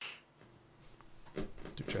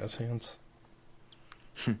jazz hands.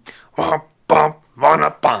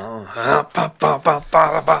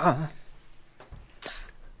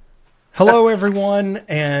 Hello, everyone,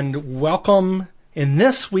 and welcome. In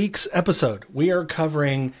this week's episode, we are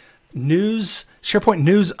covering SharePoint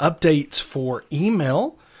news updates for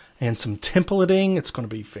email and some templating. It's going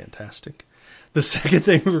to be fantastic. The second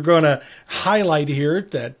thing we're going to highlight here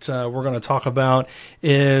that we're going to talk about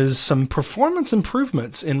is some performance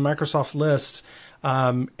improvements in Microsoft Lists,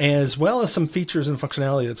 as well as some features and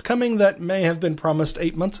functionality that's coming that may have been promised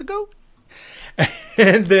 8 months ago.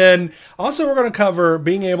 And then also we're going to cover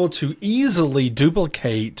being able to easily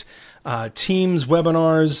duplicate Teams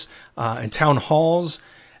webinars and town halls.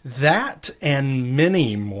 That and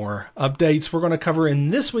many more updates we're going to cover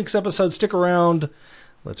in this week's episode. Stick around.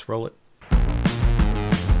 Let's roll it.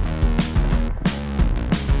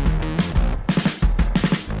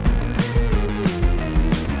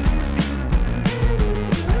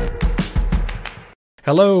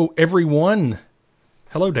 Hello, everyone.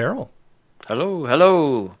 Hello, Daryl.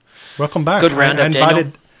 Hello. Welcome back. Good roundup,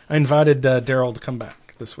 Daniel. I invited Daryl to come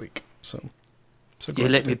back this week. So you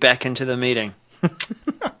let me back into the meeting.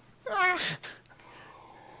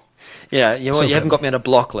 Yeah, you haven't got me on a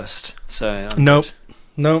block list. So Nope,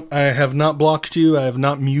 I have not blocked you. I have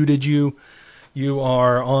not muted you. You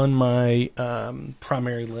are on my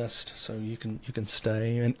primary list, so you can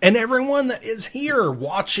stay. And everyone that is here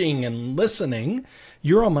watching and listening,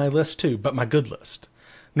 you're on my list too, but my good list.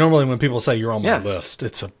 Normally when people say you're on my list,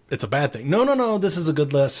 it's a bad thing. No, this is a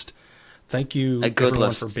good list. Thank you, everyone,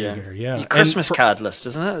 list, for being here. Yeah, your Christmas card list,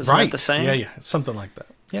 isn't it? Isn't it the same? Yeah, something like that.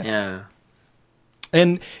 Yeah.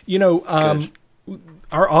 And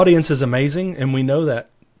our audience is amazing, and we know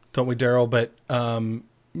that, don't we, Daryl? But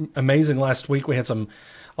amazing. Last week we had a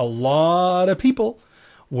lot of people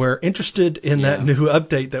were interested in that new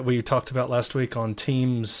update that we talked about last week on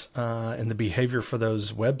Teams and the behavior for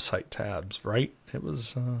those website tabs. Right? It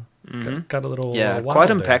was got a little quite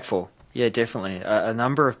impactful. Yeah, definitely. A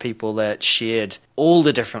number of people that shared all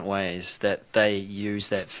the different ways that they use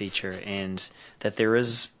that feature, and that there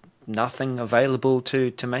is nothing available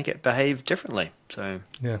to make it behave differently. So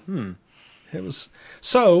It was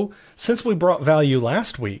so. Since we brought value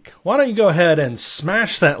last week, why don't you go ahead and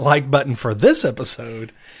smash that like button for this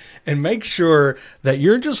episode, and make sure that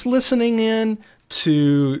you're just listening in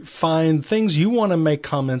to find things you want to make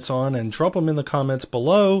comments on, and drop them in the comments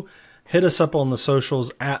below. Hit us up on the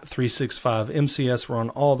socials at 365MCS. We're on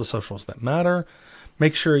all the socials that matter.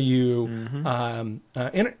 Make sure you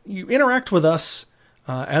you interact with us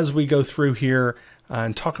as we go through here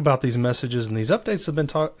and talk about these messages and these updates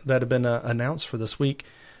that have been announced for this week.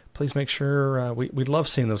 Please make sure we love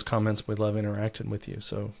seeing those comments. We love interacting with you.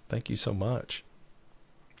 So thank you so much.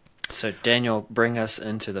 So Daniel, bring us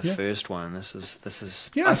into the first one. This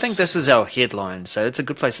is. Yes. I think this is our headline, so it's a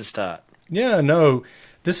good place to start. Yeah, no.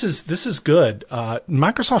 This is good.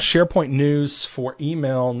 Microsoft SharePoint News for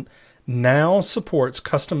email now supports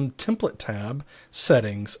custom template tab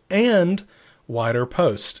settings and wider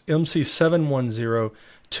post,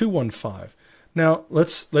 MC710215. Now,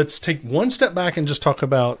 let's take one step back and just talk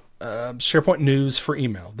about SharePoint News for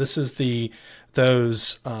email. This is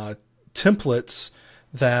those templates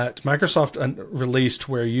that Microsoft released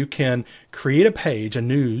where you can create a page, a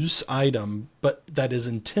news item, but that is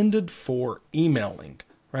intended for emailing.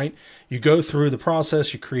 Right? You go through the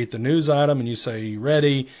process, you create the news item, and you say, "You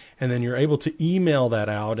ready?" And then you're able to email that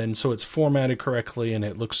out, and so it's formatted correctly, and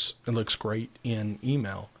it looks great in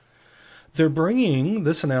email. They're bringing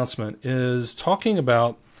this announcement is talking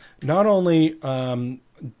about not only can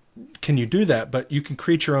you do that, but you can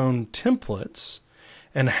create your own templates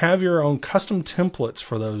and have your own custom templates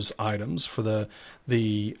for those items, for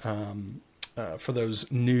for those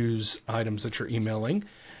news items that you're emailing.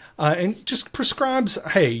 And just prescribes,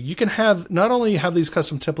 hey, you can not only have these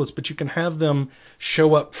custom templates, but you can have them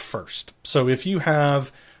show up first. So if you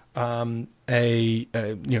have one,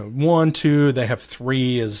 two, they have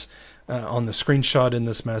three is on the screenshot in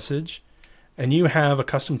this message, and you have a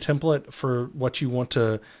custom template for what you want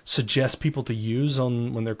to suggest people to use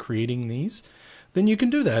when they're creating these, then you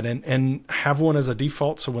can do that and have one as a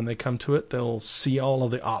default. So when they come to it, they'll see all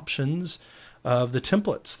of the options of the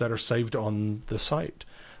templates that are saved on the site.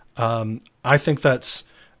 I think that's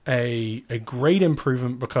a great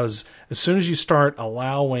improvement, because as soon as you start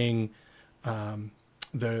allowing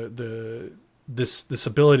this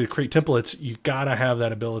ability to create templates, you gotta have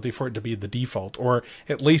that ability for it to be the default, or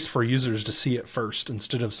at least for users to see it first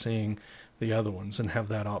instead of seeing the other ones, and have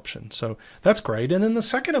that option. So that's great. And then the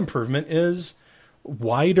second improvement is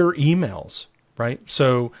wider emails, right?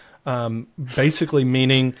 So basically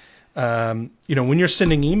meaning when you're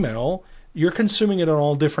sending email, you're consuming it on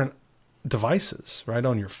all different devices, right?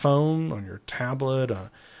 On your phone, on your tablet,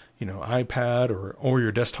 iPad, or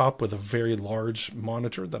your desktop with a very large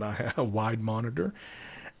monitor that I have, a wide monitor.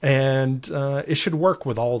 And it should work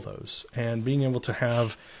with all those, and being able to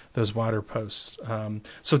have those wider posts.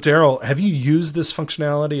 So Daryl, have you used this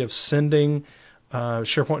functionality of sending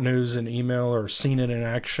SharePoint news in email, or seen it in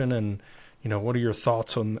action? And, what are your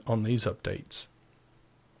thoughts on these updates?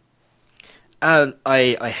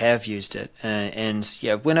 I have used it, and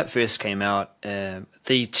when it first came out, the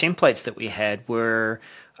templates that we had were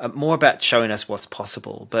more about showing us what's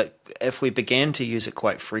possible. But if we began to use it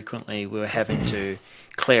quite frequently, we were having to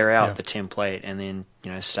clear out the template and then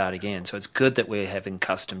start again. So it's good that we're having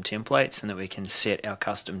custom templates and that we can set our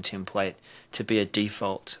custom template to be a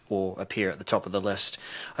default or appear at the top of the list.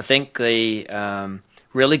 I think the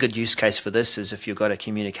really good use case for this is if you've got a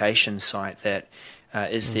communication site that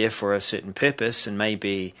is there for a certain purpose, and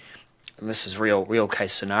maybe this is real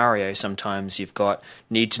case scenario. Sometimes you've got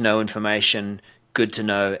need to know information, good to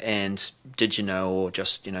know, and did you know, or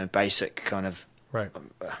just basic kind of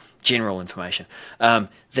general information.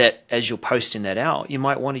 That as you're posting that out, you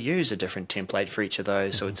might want to use a different template for each of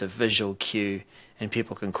those, so it's a visual cue and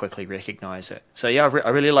people can quickly recognize it. So I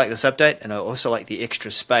really like this update, and I also like the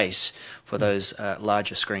extra space for those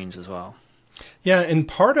larger screens as well. Yeah, and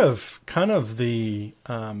part of kind of the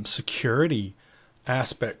security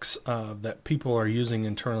aspects that people are using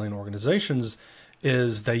internally in organizations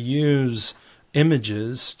is they use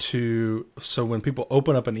images so when people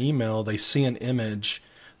open up an email, they see an image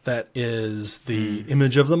that is the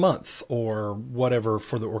image of the month or whatever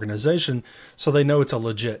for the organization, so they know it's a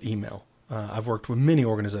legit email. I've worked with many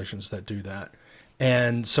organizations that do that.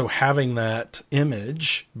 And so having that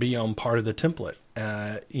image be on part of the template,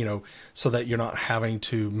 so that you're not having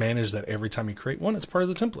to manage that every time you create one, it's part of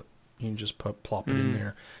the template. You can just plop it in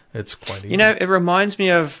there. It's quite easy. It reminds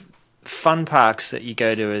me of fun parks that you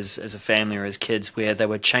go to as a family or as kids, where they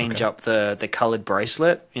would change up the colored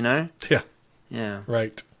bracelet, Yeah.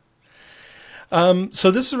 Right.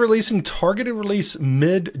 So this is releasing targeted release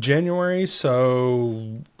mid-January,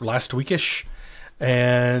 so last weekish,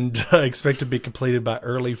 and expect to be completed by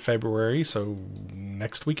early February, so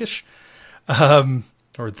next weekish,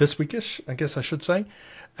 or this weekish, I guess I should say.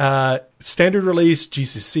 Standard release,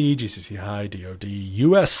 GCC, GCC High, DoD,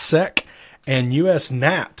 US Sec, and US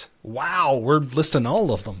NAT. Wow, we're listing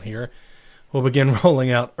all of them here. Will begin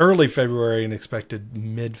rolling out early February and expected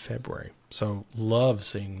mid-February. So love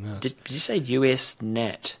seeing this. Did you say US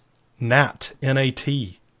NAT? NAT,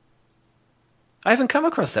 N-A-T. I haven't come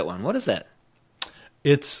across that one. What is that?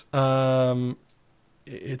 It's a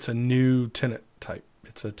new tenant type.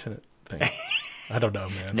 It's a tenant thing. I don't know,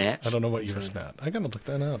 man. NAT? I don't know what US NAT. I gotta look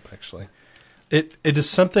that up, actually. It is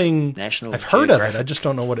something National I've heard Geographic. of it. I just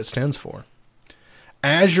don't know what it stands for.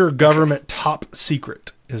 Azure Government Top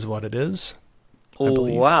Secret is what it is. Oh,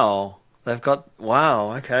 wow.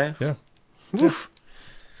 Wow, okay. Yeah. Oof.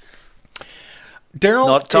 Daryl,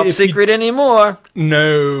 Not top secret anymore.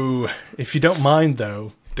 No. If you don't mind,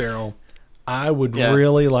 though, Daryl, I would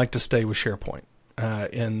really like to stay with SharePoint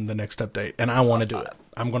in the next update, and I want to do it.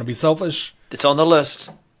 I'm going to be selfish. It's on the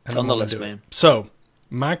list. It's on the list, man. So,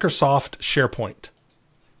 Microsoft SharePoint,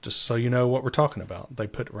 just so you know what we're talking about. They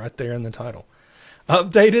put it right there in the title.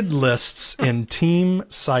 Updated lists in team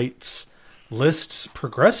sites, lists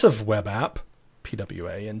progressive web app,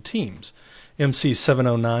 PWA, and Teams. MC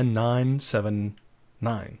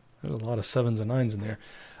 709979. There's a lot of 7s and 9s in there.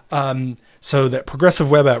 So that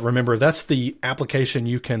progressive web app, remember, that's the application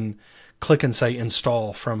you can click and say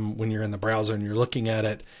install from when you're in the browser and you're looking at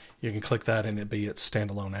it. You can click that and it'd be its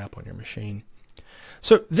standalone app on your machine.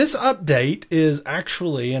 So this update is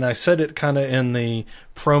actually, and I said it kind of in the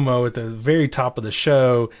promo at the very top of the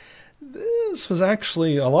show, this was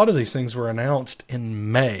actually, a lot of these things were announced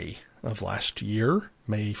in May of last year,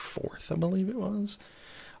 May 4th, I believe it was.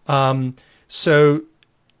 So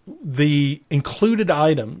the included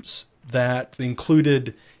items that's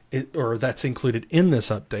included in this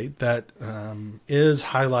update that is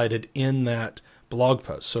highlighted in that blog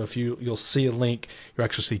post. So if you'll see a link, you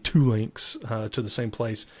actually see two links to the same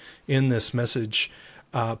place in this message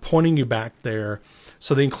pointing you back there.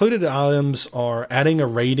 So the included items are adding a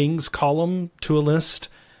ratings column to a list.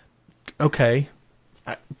 Okay.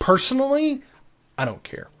 Personally, I don't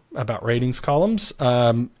care about ratings columns.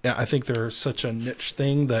 I think they're such a niche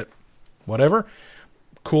thing that whatever.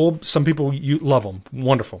 cool. Some people you love them.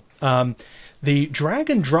 Wonderful. The drag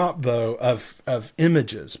and drop though of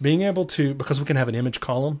images, being able to, because we can have an image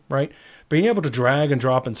column, right? Being able to drag and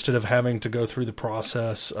drop instead of having to go through the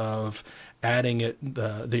process of adding it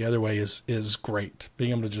the other way is great.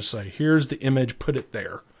 Being able to just say, here's the image, put it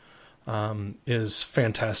there, is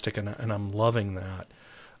fantastic, and I'm loving that.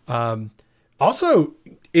 Also,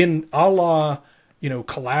 in a la,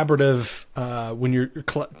 collaborative, when you're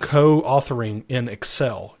co-authoring in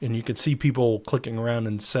Excel, and you can see people clicking around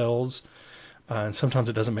in cells, and sometimes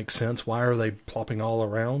it doesn't make sense. Why are they plopping all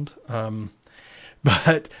around?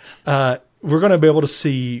 But we're going to be able to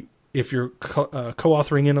see, if you're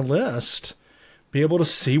co-authoring in a list, be able to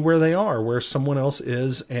see where they are, where someone else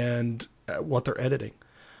is, and what they're editing.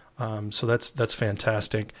 So that's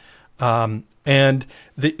fantastic. And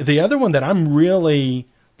the other one that I'm really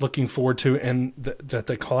looking forward to, and that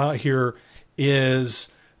they call out here,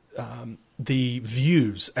 is the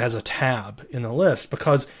views as a tab in the list,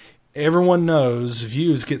 because everyone knows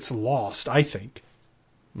views gets lost, I think.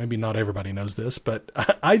 Maybe not everybody knows this, but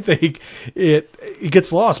I think it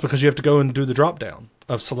gets lost because you have to go and do the drop down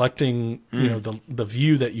of selecting, the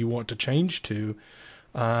view that you want to change to.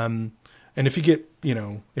 And if you get,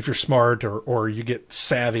 if you're smart or you get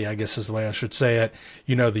savvy, I guess is the way I should say it,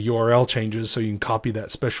 the URL changes, so you can copy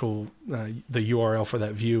that special, the URL for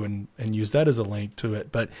that view and use that as a link to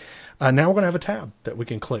it. But now we're going to have a tab that we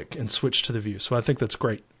can click and switch to the view. So I think that's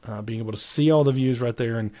great. Being able to see all the views right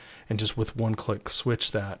there and just with one click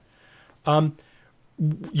switch that.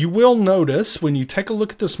 You will notice when you take a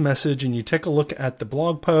look at this message and you take a look at the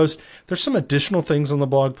blog post, there's some additional things on the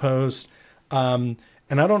blog post.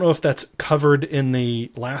 And I don't know if that's covered in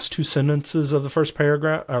the last two sentences of the first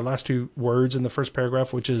paragraph, or last two words in the first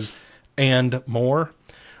paragraph, which is "and more,"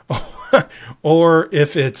 or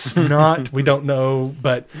if it's not, we don't know.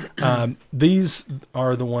 But these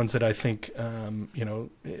are the ones that I think,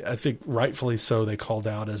 I think rightfully so, they called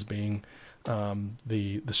out as being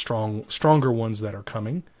the stronger ones that are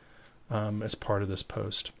coming as part of this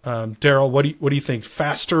post. Daryl, what do you think?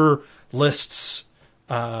 Faster lists.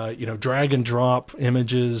 Drag and drop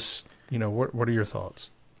images, what are your thoughts?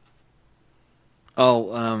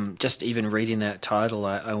 Just even reading that title,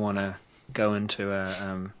 I want to go into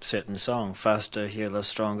a certain song. Faster, healer,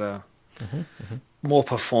 stronger, more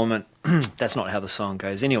performant. That's not how the song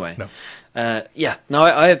goes anyway. No.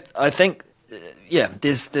 I think,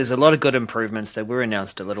 there's a lot of good improvements that were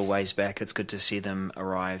announced a little ways back. It's good to see them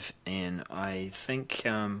arrive. And I think,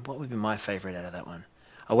 what would be my favorite out of that one?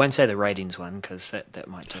 I won't say the ratings one, because that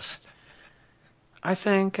might just... I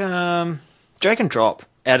think drag and drop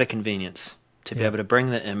out of convenience to be able to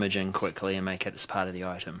bring the image in quickly and make it as part of the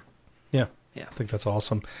item. Yeah. Yeah. I think that's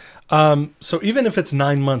awesome. So even if it's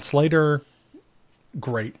 9 months later,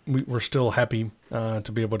 great. We're still happy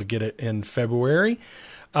to be able to get it in February.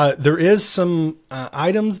 There is some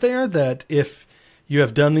items there that if you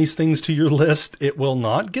have done these things to your list, it will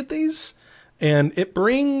not get these. And it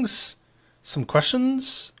brings some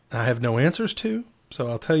questions I have no answers to. So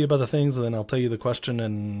I'll tell you about the things, and then I'll tell you the question,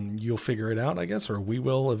 and you'll figure it out, I guess, or we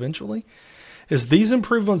will eventually. Is these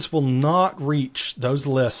improvements will not reach those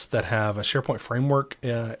lists that have a SharePoint framework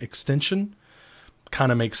extension.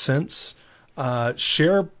 Kind of makes sense.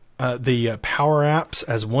 Share the Power Apps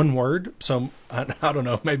as one word. So I don't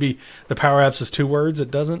know, maybe the Power Apps is 2 words. It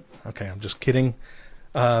doesn't. Okay, I'm just kidding.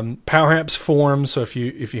 Power Apps form. So if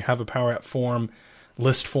you have a Power App form,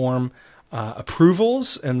 list form.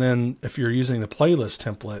 Approvals, and then if you're using the playlist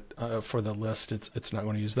template for the list, it's not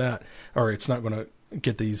going to use that, or it's not going to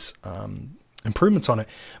get these improvements on it.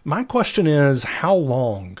 My question is, how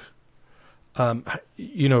long?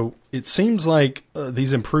 It seems like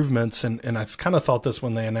these improvements, and I've kind of thought this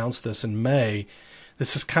when they announced this in May,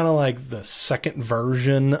 this is kind of like the second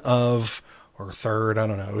version of, or third, I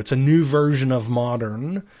don't know. It's a new version of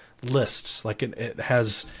modern lists. Like it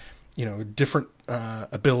has, different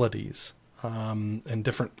abilities. And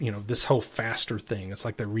different, this whole faster thing. It's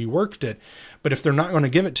like they reworked it. But if they're not going to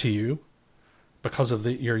give it to you because of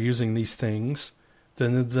you're using these things,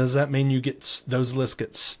 then does that mean those lists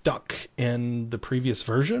get stuck in the previous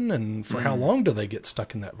version? And for how long do they get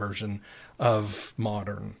stuck in that version of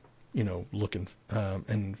modern, looking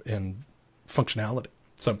and functionality?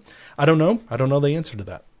 So I don't know. I don't know the answer to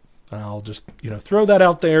that. I'll just throw that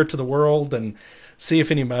out there to the world and see if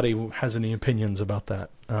anybody has any opinions about that.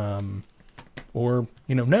 Or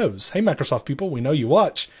knows. Hey, Microsoft people, we know you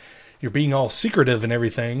watch. You're being all secretive and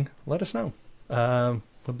everything. Let us know.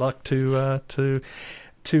 Would like to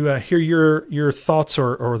hear your thoughts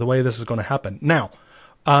or the way this is going to happen. Now,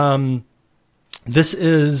 This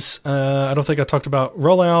is, I don't think I talked about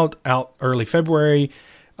rollout, out early February,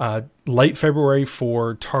 late February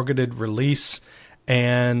for targeted release.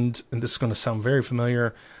 And this is going to sound very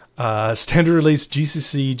familiar. Standard release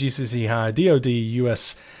GCC, GCC High, DoD,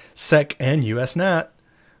 US Sec, and US NAT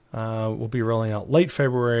will be rolling out late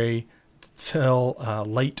February till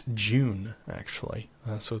late June, actually.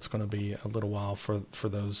 So it's going to be a little while for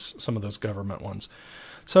some of those government ones.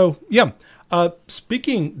 So, yeah.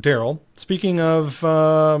 Speaking of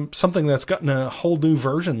something that's gotten a whole new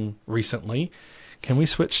version recently, can we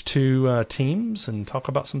switch to Teams and talk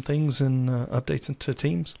about some things and updates into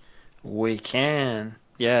Teams? We can.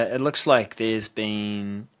 Yeah, it looks like there's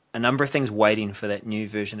been a number of things waiting for that new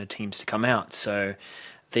version of Teams to come out. So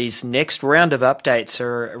these next round of updates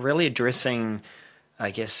are really addressing,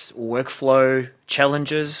 I guess, workflow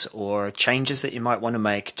challenges or changes that you might want to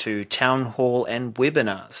make to Town Hall and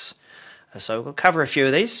webinars. So we'll cover a few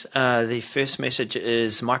of these. The first message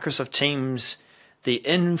is Microsoft Teams, the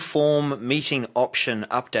in-form meeting option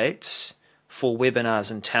updates for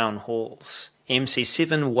webinars and town halls. MC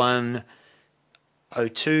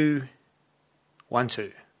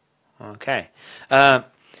 710212. Okay.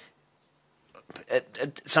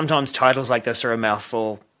 Sometimes titles like this are a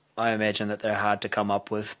mouthful. I imagine that they're hard to come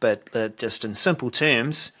up with, but just in simple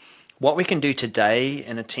terms, what we can do today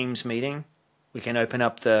in a Teams meeting, we can open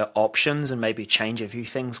up the options and maybe change a few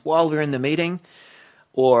things while we're in the meeting,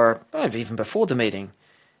 or even before the meeting.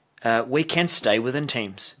 We can stay within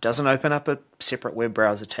Teams. It doesn't open up a separate web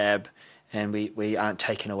browser tab, and we aren't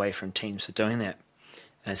taken away from Teams for doing that.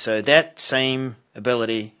 And so that same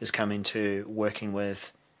ability is coming to working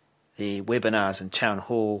with the webinars and town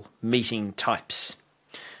hall meeting types.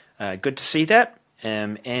 Good to see that,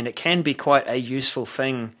 and it can be quite a useful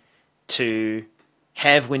thing to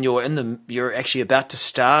have when you're actually about to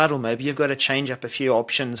start, or maybe you've got to change up a few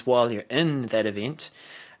options while you're in that event,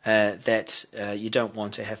 that you don't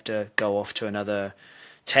want to have to go off to another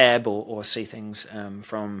tab or see things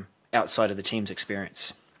from outside of the Teams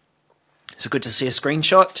experience. So good to see a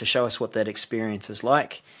screenshot to show us what that experience is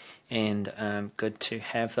like, and good to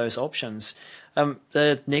have those options.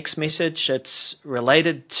 The next message, it's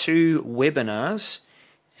related to webinars,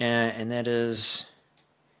 and that is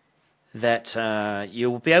that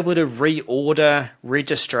you'll be able to reorder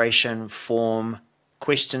registration form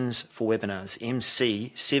questions for webinars,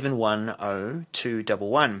 MC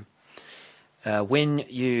 710211. When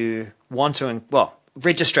you want to,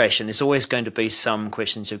 registration, there's always going to be some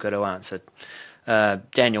questions you've got to answer.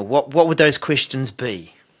 Daniel, what would those questions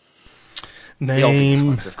be? Name,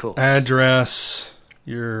 ones, of course. Address,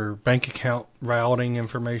 your bank account routing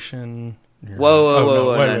information. No,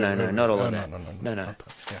 not all of that. No.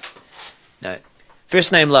 No.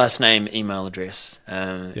 First name, last name, email address.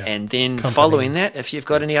 And then company. Following that, if you've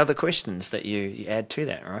got any other questions that you add to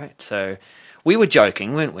that, right? So we were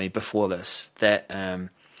joking, weren't we, before this, that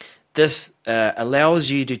this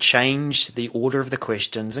allows you to change the order of the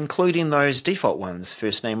questions, including those default ones,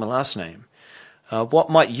 first name and last name. What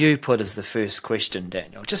might you put as the first question,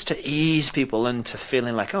 Daniel? Just to ease people into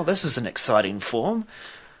feeling like, oh, this is an exciting form.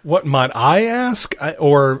 What might I ask?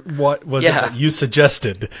 Or what was it that you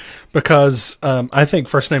suggested? Because I think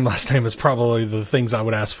first name, last name is probably the things I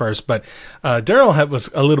would ask first. But Daryl was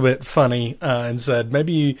a little bit funny and said,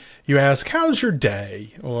 maybe you ask, how's your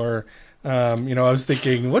day? Or, I was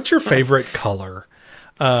thinking, what's your favorite color?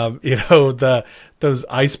 Those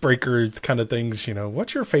icebreaker kind of things,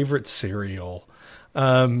 what's your favorite cereal?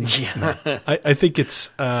 I think it's,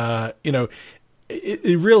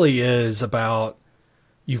 it really is about,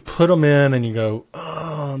 you put them in and you go,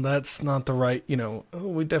 oh, that's not the right,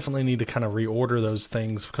 we definitely need to kind of reorder those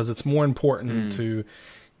things because it's more important to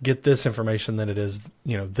get this information than it is,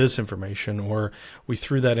 this information, or we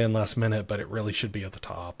threw that in last minute, but it really should be at the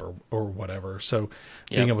top or whatever. So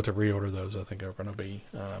being able to reorder those, I think are going to be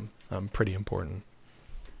pretty important.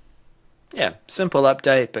 Yeah, simple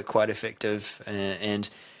update, but quite effective. And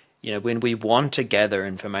when we want to gather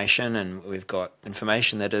information and we've got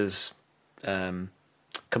information that is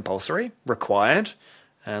compulsory, required,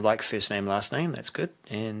 like first name, last name, that's good.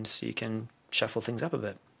 And you can shuffle things up a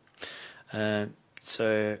bit.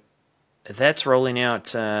 So that's rolling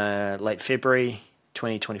out late February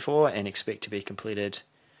 2024 and expect to be completed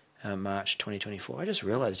March 2024. I just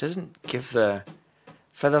realized I didn't give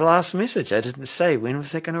for the last message, I didn't say when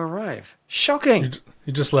was that going to arrive. Shocking.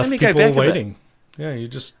 You just left people waiting. Yeah, you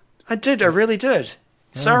just... I really did.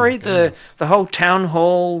 Sorry, the whole town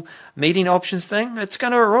hall meeting options thing, it's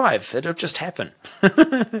going to arrive. It'll just happen.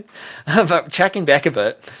 But checking back a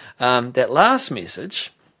bit, that last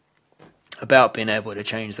message, about being able to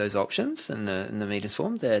change those options in the meetings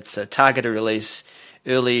form. That's a targeted release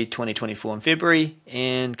early 2024 in February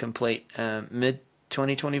and complete mid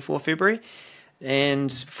 2024 February.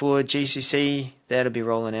 And for GCC, that'll be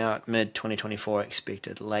rolling out mid 2024,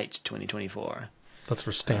 expected late 2024. That's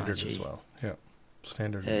for standard as well. Yeah,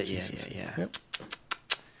 standard. GCC. Yeah. Yep.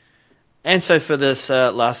 And so for this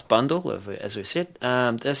last bundle, as we said,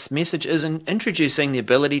 this message is introducing the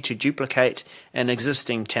ability to duplicate an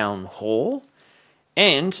existing town hall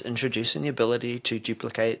and introducing the ability to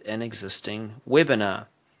duplicate an existing webinar.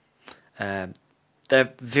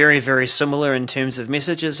 They're very, very similar in terms of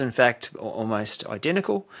messages, in fact, almost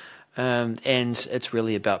identical. And it's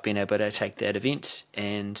really about being able to take that event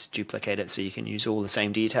and duplicate it so you can use all the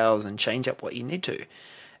same details and change up what you need to.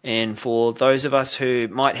 And for those of us who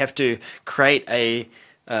might have to create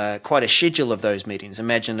quite a schedule of those meetings,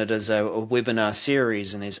 imagine it as a webinar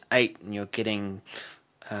series and there's 8 and you're getting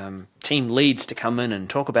team leads to come in and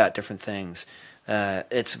talk about different things.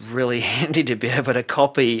 It's really handy to be able to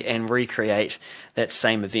copy and recreate that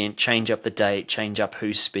same event, change up the date, change up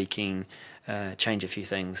who's speaking, change a few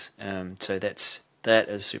things. So that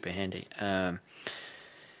is super handy.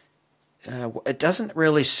 It doesn't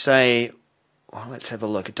really say... Well, let's have a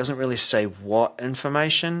look. It doesn't really say what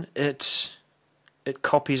information it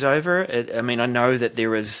copies over. I mean, I know that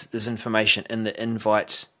there's information in the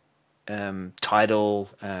invite, title,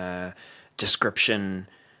 description,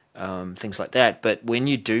 things like that. But when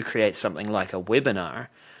you do create something like a webinar,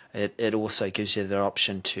 it also gives you the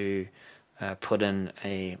option to put in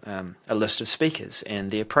a list of speakers and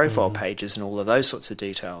their profile pages and all of those sorts of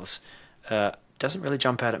details. Doesn't really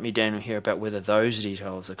jump out at me, Daniel, here about whether those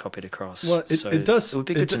details are copied across. Well, it does. It would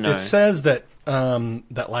be good to know. It says that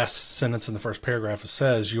that last sentence in the first paragraph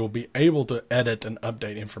says you'll be able to edit and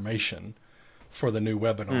update information for the new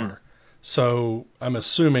webinar. So I'm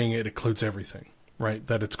assuming it includes everything, right?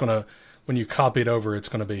 That it's going to, when you copy it over, it's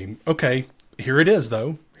going to be, okay, here it is,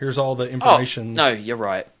 though. Here's all the information. Oh, no, you're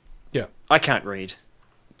right. Yeah. I can't read.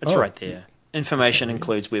 It's right there. Information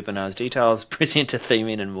includes webinars, details, presenter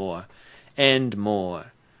theming, and more. And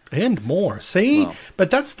more. And more. See? Well, but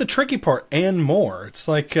that's the tricky part. And more. It's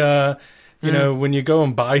like, you know, when you go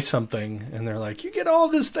and buy something and they're like, you get all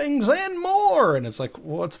these things and more. And it's like,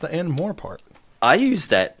 what's the and more part? I use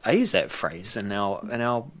that phrase in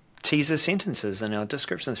our teaser sentences and our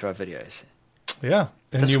descriptions for our videos. Yeah.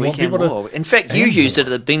 And this you want weekend people more. In fact, you used it at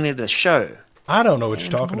the beginning of the show. I don't know what you're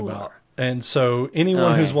talking about. And so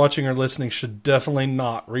anyone who's watching or listening should definitely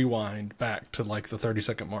not rewind back to like the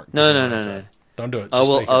 30-second mark. No. Don't do it.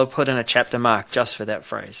 I'll put in a chapter mark just for that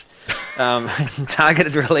phrase.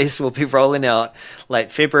 Targeted release will be rolling out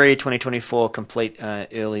late February 2024, complete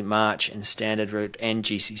early March, and standard route and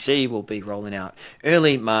GCC will be rolling out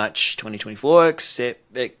early March 2024,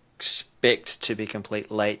 expect to be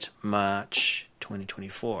complete late March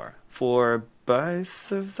 2024. For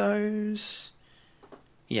both of those?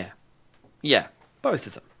 Yeah, both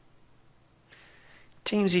of them.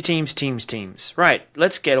 Teamsy teams. Right,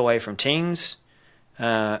 let's get away from teams.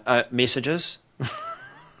 Messages.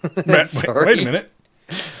 Wait a minute.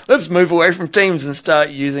 Let's move away from teams and start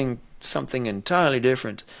using something entirely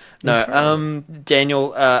different. No, Daniel,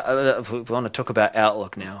 we want to talk about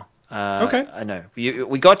Outlook now. Okay. I know.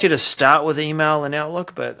 We got you to start with email and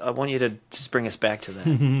Outlook, but I want you to just bring us back to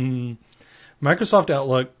that. Microsoft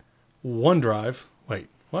Outlook, OneDrive. Wait,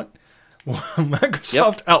 what?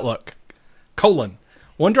 Microsoft Outlook,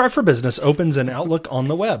 OneDrive for Business opens in Outlook on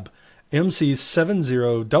the web. MC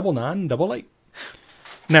 709988.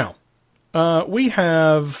 Now, we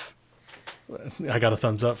have... I got a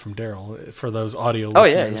thumbs up from Daryl for those audio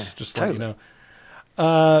listeners. Yeah. Just totally. let you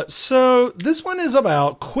know. So this one is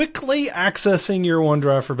about quickly accessing your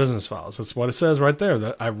OneDrive for Business files. That's what it says right there.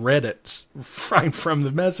 That I read it right from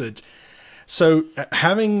the message. So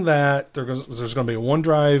having that, there's going to be a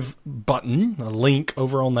OneDrive button, a link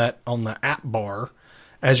over on the app bar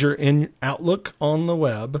as you're in Outlook on the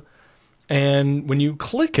web. And when you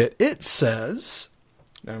click it, it says,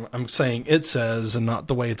 I'm saying it says and not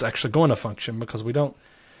the way it's actually going to function because we don't,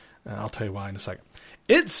 I'll tell you why in a second.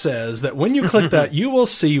 It says that when you click that, you will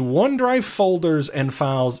see OneDrive folders and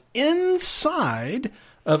files inside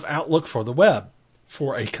of Outlook for the web,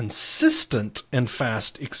 for a consistent and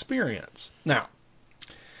fast experience. Now,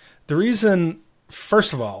 the reason,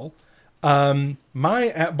 first of all, my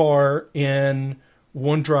app bar in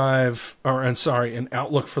OneDrive, in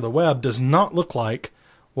Outlook for the web does not look like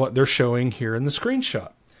what they're showing here in the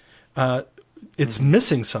screenshot. It's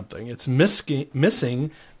missing something. It's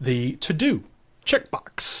missing the to-do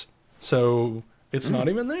checkbox. So it's not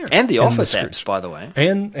even there. And the Office apps, by the way.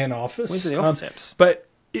 And Office. Where's the Office apps? But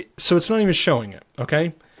So it's not even showing it,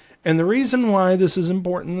 okay? And the reason why this is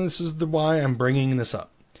important, this is why I'm bringing this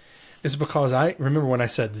up, is because I remember when I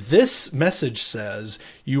said this message says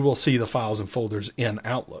you will see the files and folders in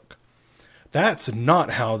Outlook. That's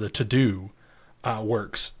not how the to-do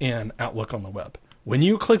works in Outlook on the web. When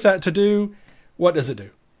you click that to-do, what does it do?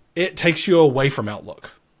 It takes you away from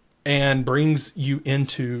Outlook and brings you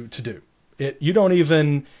into to-do. You don't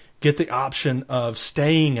even get the option of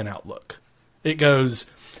staying in Outlook. It goes,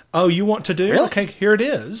 oh, you want to do? Really? Okay, here it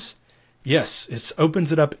is. Yes, it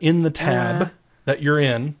opens it up in the tab that you're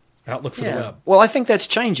in, Outlook for the web. Well, I think that's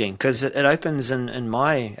changing because it opens in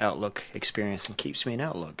my Outlook experience and keeps me in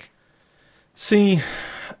Outlook. See,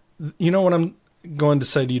 you know what I'm going to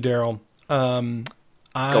say to you, Daryl?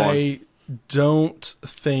 I don't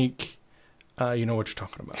think you know what you're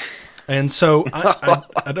talking about. And so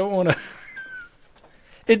I don't want to...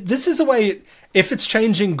 This is the way... If it's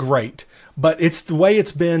changing, great. But it's the way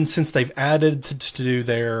it's been since they've added to-do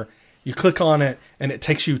there. You click on it, and it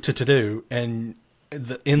takes you to to-do and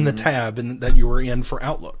in the tab that you were in for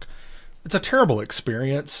Outlook. It's a terrible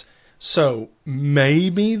experience. So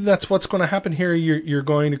maybe that's what's going to happen here. You're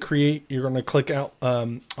going to click out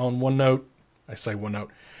on OneNote. I say OneNote.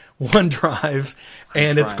 OneDrive,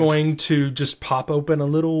 and it's going to just pop open a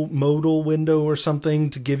little modal window or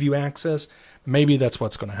something to give you access. Maybe that's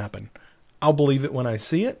what's going to happen. I'll believe it when I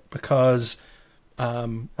see it because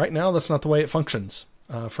right now that's not the way it functions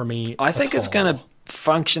for me. I think it's going to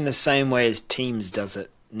function the same way as Teams does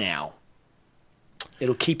it now.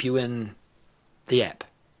 It'll keep you in the app.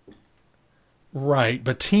 Right,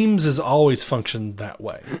 but Teams has always functioned that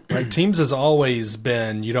way. Right, Teams has always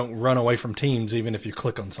been you don't run away from Teams even if you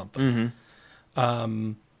click on something.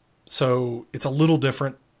 So it's a little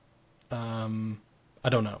different. I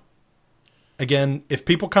don't know. Again, if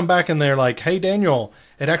people come back and they're like, "Hey, Daniel,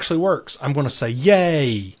 it actually works," I'm going to say,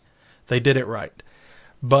 "Yay, they did it right."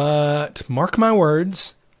 But mark my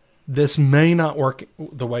words, this may not work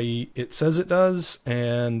the way it says it does,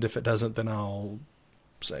 and if it doesn't, then I'll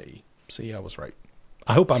say. See, I was right.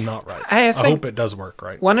 I hope I'm not right. Hey, I hope it does work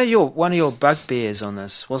right. One of your bugbears on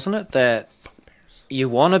this, wasn't it, that you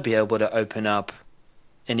want to be able to open up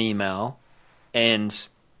an email and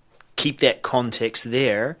keep that context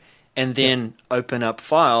there, and then open up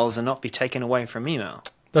files and not be taken away from email?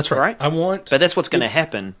 That's right. But that's what's going to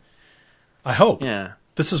happen. I hope. Yeah.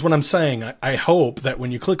 This is what I'm saying. I hope that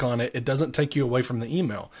when you click on it, it doesn't take you away from the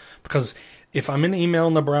email. Because if I'm in email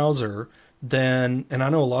in the browser, then, and I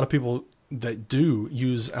know a lot of people that do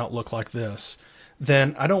use Outlook like this,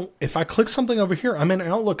 then if I click something over here, I'm in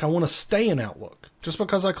Outlook, I want to stay in Outlook. Just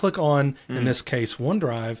because I click on, in this case,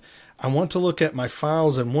 OneDrive, I want to look at my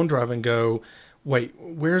files in OneDrive and go, wait,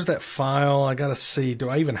 where's that file? I got to see, do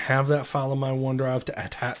I even have that file in my OneDrive to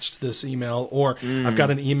attach to this email? Or I've got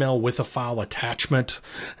an email with a file attachment.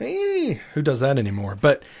 Who does that anymore?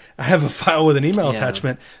 But I have a file with an email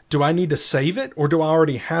attachment. Do I need to save it or do I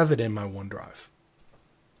already have it in my OneDrive?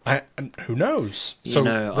 Who knows? I'm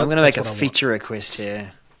going to make a feature request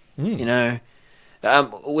here. You know,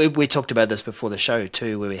 we talked about this before the show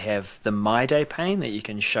too, where we have the My Day pane that you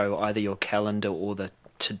can show either your calendar or the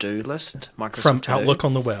to-do list, Microsoft from To-do. Outlook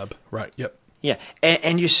on the web, right? Yep. Yeah,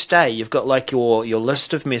 and you stay. You've got like your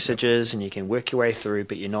list of messages, and you can work your way through,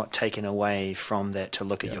 but you're not taken away from that to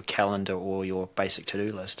look at your calendar or your basic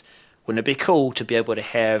to-do list. Wouldn't it be cool to be able to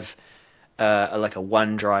have like a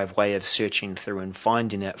OneDrive way of searching through and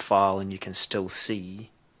finding that file, and you can still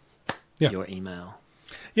see your email?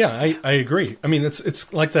 Yeah, I agree. I mean,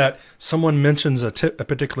 it's like that. Someone mentions a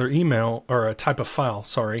particular email or a type of file.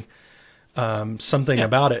 Sorry. Something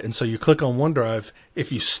about it, and so you click on OneDrive.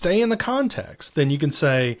 If you stay in the context, then you can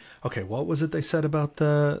say, okay, what was it they said about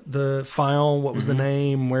the file? What was the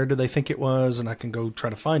name? Where do they think it was? And I can go try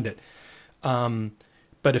to find it.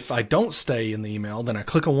 But if I don't stay in the email, then I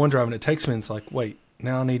click on OneDrive and it takes me and it's like, wait,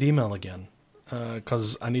 now I need email again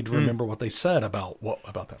because I need to remember what they said about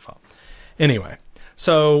that file. Anyway,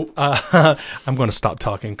 so I'm going to stop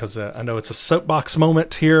talking because I know it's a soapbox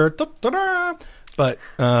moment here. Da-da-da! But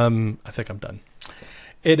I think I'm done.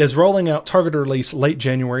 It is rolling out targeted release late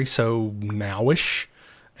January, so nowish,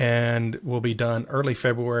 and will be done early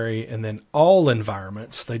February. And then all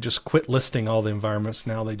environments, they just quit listing all the environments.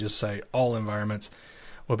 Now they just say all environments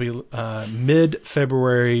will be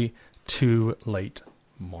mid-February to late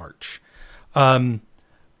March. I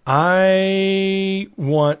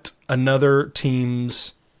want another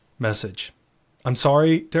Teams message. I'm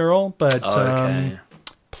sorry, Daryl, but... Okay.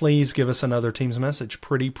 Please give us another Teams message.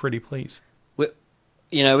 Pretty please.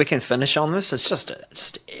 We can finish on this. It's just an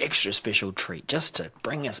extra special treat just to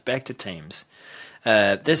bring us back to Teams.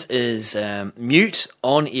 This is Mute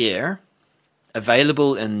on Air,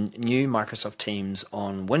 available in new Microsoft Teams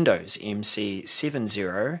on Windows,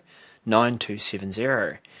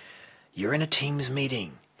 MC709270. You're in a Teams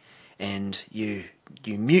meeting, and you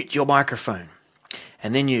mute your microphone,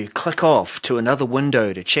 and then you click off to another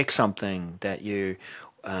window to check something that you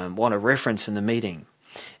want to reference in the meeting,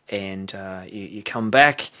 and you come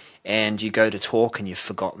back and you go to talk and you've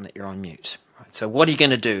forgotten that you're on mute. Right? So what are you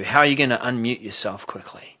going to do? How are you going to unmute yourself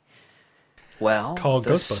quickly? Well, call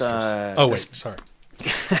Ghostbusters. Wait, sorry.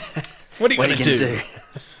 What are you going to do?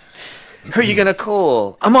 Who are you going to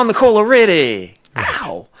call? I'm on the call already.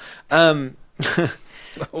 Right. Ow.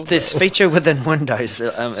 This feature within Windows.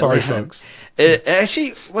 Sorry, 11. folks.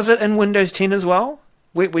 Actually, was it in Windows 10 as well?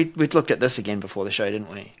 We looked at this again before the show,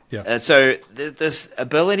 didn't we? Yeah. So this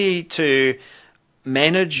ability to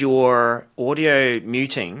manage your audio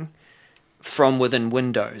muting from within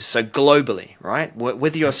Windows, so globally, right?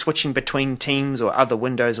 Whether you're switching between Teams or other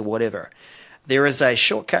windows or whatever, there is a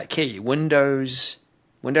shortcut key, Windows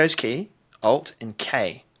key, Alt and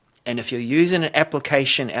K. And if you're using an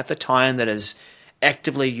application at the time that is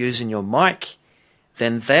actively using your mic,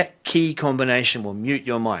 then that key combination will mute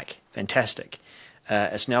your mic. Fantastic.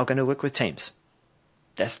 It's now going to work with Teams.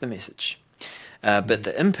 That's the message. But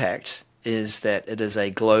the impact is that it is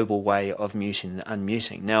a global way of muting and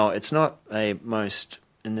unmuting. Now, it's not a most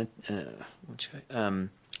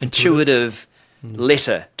intuitive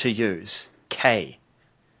letter to use, K.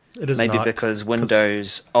 It is maybe not, because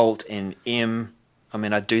Windows Alt and M. I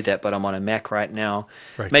mean, I do that, but I'm on a Mac right now.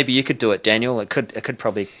 Right. Maybe you could do it, Daniel. It could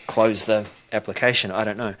probably close the application. I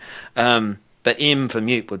don't know. But M for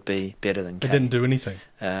mute would be better than K. It didn't do anything.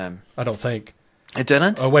 I don't think. It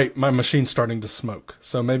didn't? Oh, wait. My machine's starting to smoke.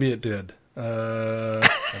 So maybe it did. I'm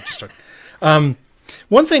just joking.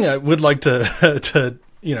 One thing I would like to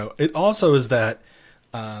it also is that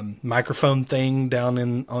microphone thing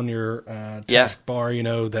down on your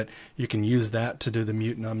taskbar, that you can use that to do the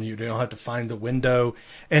mute and unmute. You don't have to find the window.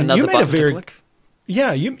 And another you made button a very, to click?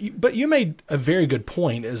 Yeah, but you made a very good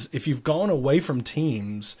point. Is if you've gone away from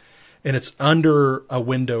Teams and it's under a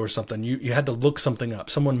window or something, you had to look something up.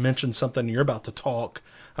 Someone mentioned something, you're about to talk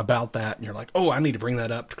about that, and you're like, oh, I need to bring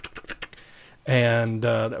that up. And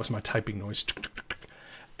that was my typing noise.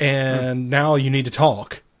 And now you need to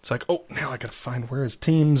talk. It's like, oh, now I got to find where is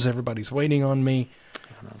Teams. Everybody's waiting on me.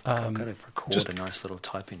 I've got to record a nice little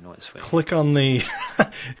typing noise for you. Click on the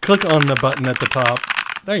button at the top.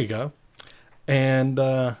 There you go. And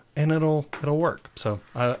it'll work. So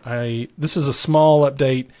I this is a small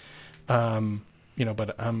update,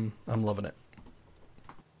 but I'm loving it.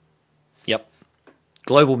 Yep.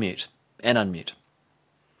 Global mute and unmute.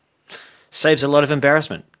 Saves a lot of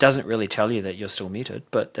embarrassment. Doesn't really tell you that you're still muted,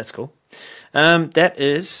 but that's cool. That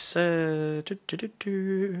is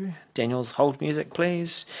Daniel's hold music,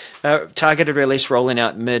 please. Targeted release rolling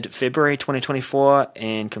out mid-February 2024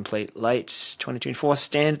 and complete late 2024.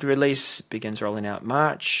 Standard release begins rolling out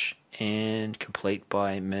March and complete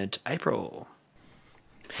by mid-April.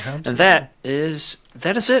 And that is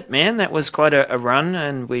it, man. That was quite a run,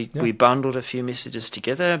 and we bundled a few messages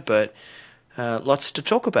together, but lots to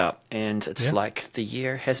talk about, and it's like the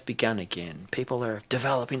year has begun again. People are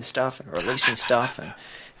developing stuff and releasing stuff, and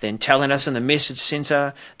then telling us in the message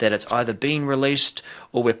center that it's either being released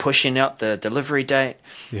or we're pushing out the delivery date.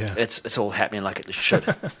 Yeah, it's all happening like it should.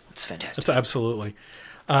 It's fantastic. It's absolutely.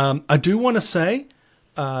 I do want to say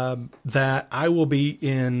that I will be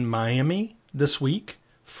in Miami this week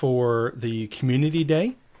for the Community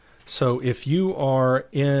Day. So if you are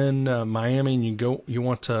in Miami and you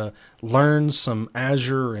want to learn some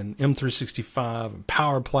Azure and M365 and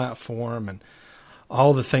Power Platform and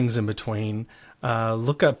all the things in between,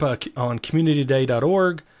 look up on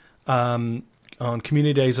communityday.org. On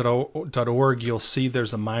communitydays.org, you'll see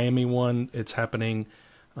there's a Miami one. It's happening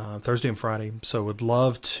Thursday and Friday. So would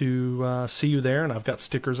love to see you there. And I've got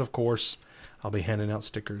stickers, of course. I'll be handing out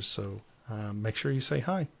stickers. So make sure you say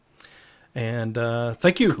hi. And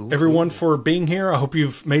thank you, everyone, for being here. I hope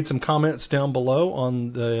you've made some comments down below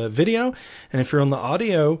on the video. And if you're on the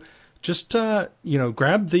audio, just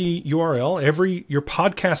grab the URL. Your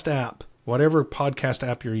podcast app, whatever podcast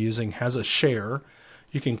app you're using, has a share.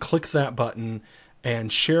 You can click that button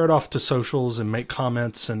and share it off to socials and make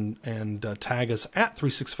comments and tag us at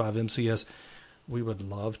 365MCS. We would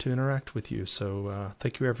love to interact with you. So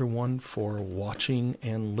thank you, everyone, for watching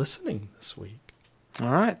and listening this week. All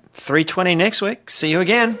right. 3:20 next week. See you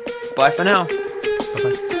again. Bye for now.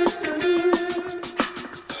 Bye-bye.